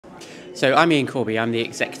So I'm Iain Corby, I'm the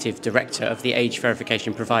Executive Director of the Age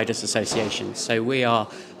Verification Providers Association. So we are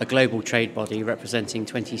a global trade body representing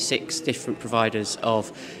 26 different providers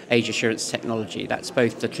of age assurance technology. That's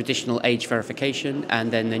both the traditional age verification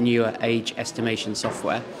and then the newer age estimation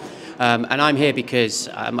software. And I'm here because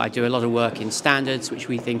I do a lot of work in standards, which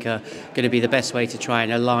we think are going to be the best way to try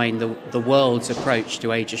and align the world's approach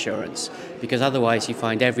to age assurance. Because otherwise you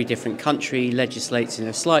find every different country legislates in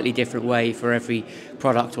a slightly different way for every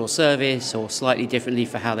product or service, or slightly differently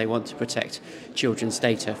for how they want to protect children's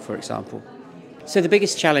data, for example. So the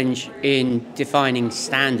biggest challenge in defining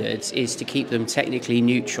standards is to keep them technically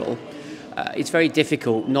neutral. It's very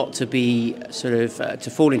difficult not to be to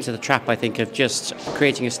fall into the trap, I think, of just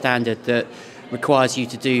creating a standard that requires you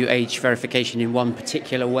to do age verification in one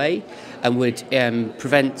particular way and would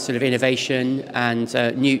prevent innovation and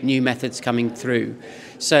new methods coming through.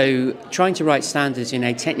 So trying to write standards in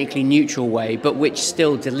a technically neutral way, but which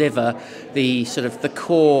still deliver the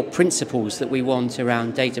core principles that we want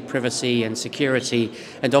around data privacy and security,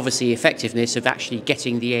 and obviously effectiveness of actually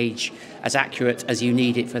getting the age as accurate as you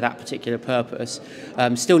need it for that particular purpose,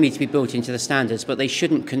 still need to be built into the standards, but they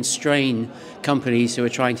shouldn't constrain companies who are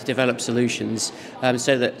trying to develop solutions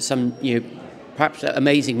so that some perhaps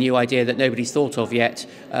amazing new idea that nobody's thought of yet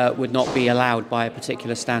would not be allowed by a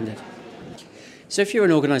particular standard. So if you're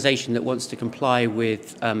an organisation that wants to comply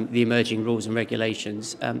with the emerging rules and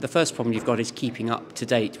regulations, the first problem you've got is keeping up to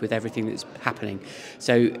date with everything that's happening.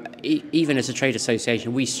 So even as a trade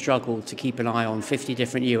association, we struggle to keep an eye on 50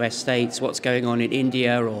 different US states, what's going on in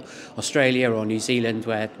India or Australia or New Zealand,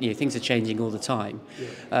 where things are changing all the time.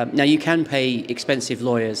 Yeah. Now you can pay expensive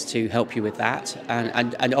lawyers to help you with that,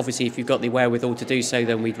 and obviously if you've got the wherewithal to do so,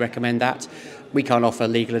 then we'd recommend that. We can't offer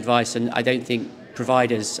legal advice, and I don't think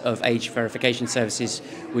providers of age verification services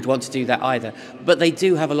would want to do that either. But they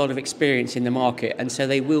do have a lot of experience in the market, and so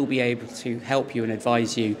they will be able to help you and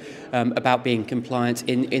advise you about being compliant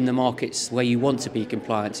in the markets where you want to be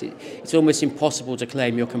compliant. It's almost impossible to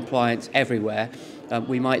claim you're compliant everywhere.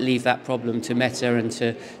 We might leave that problem to Meta and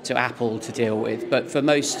to Apple to deal with. But for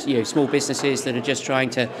most small businesses that are just trying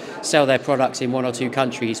to sell their products in one or two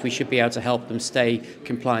countries, we should be able to help them stay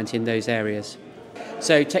compliant in those areas.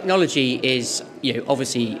 So technology is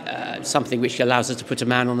obviously something which allows us to put a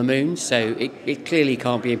man on the moon, so it clearly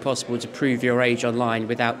can't be impossible to prove your age online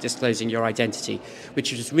without disclosing your identity,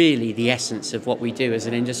 which is really the essence of what we do as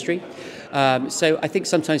an industry. So I think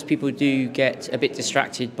sometimes people do get a bit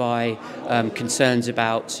distracted by concerns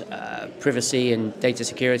about privacy and data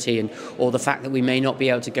security, or the fact that we may not be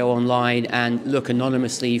able to go online and look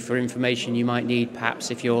anonymously for information you might need, perhaps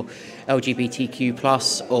if you're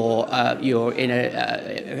LGBTQ+, or you're in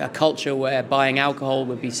a culture where buying alcohol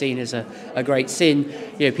would be seen as a great sin.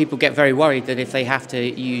 People get very worried that if they have to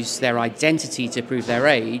use their identity to prove their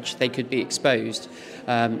age, they could be exposed.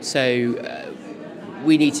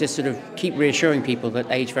 We need to keep reassuring people that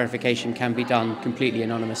age verification can be done completely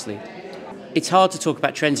anonymously. It's hard to talk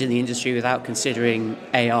about trends in the industry without considering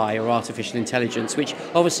AI, or artificial intelligence, which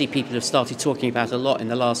obviously people have started talking about a lot in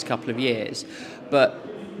the last couple of years. But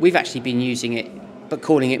we've actually been using it, but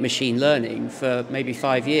calling it machine learning, for maybe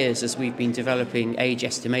 5 years as we've been developing age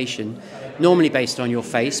estimation, normally based on your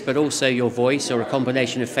face, but also your voice, or a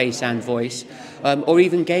combination of face and voice, or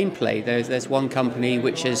even gameplay. There's one company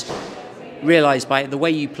which has realised by the way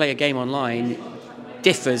you play a game online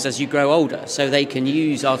differs as you grow older, so they can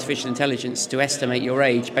use artificial intelligence to estimate your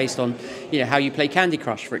age based on how you play Candy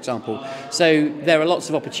Crush, for example. So there are lots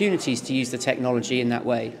of opportunities to use the technology in that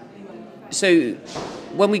way. So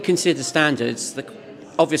when we consider standards, the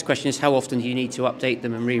obvious question is, how often do you need to update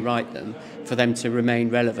them and rewrite them for them to remain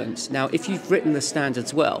relevant? Now, if you've written the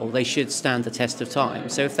standards well, they should stand the test of time.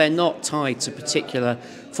 So if they're not tied to particular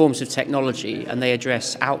forms of technology and they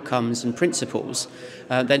address outcomes and principles,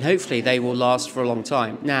 then hopefully they will last for a long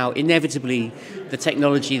time. Now, inevitably, the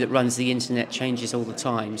technology that runs the internet changes all the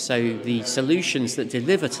time, so the solutions that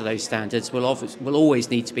deliver to those standards will always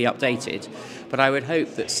need to be updated. But I would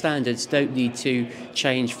hope that standards don't need to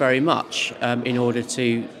change very much in order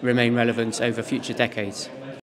to remain relevant over future decades.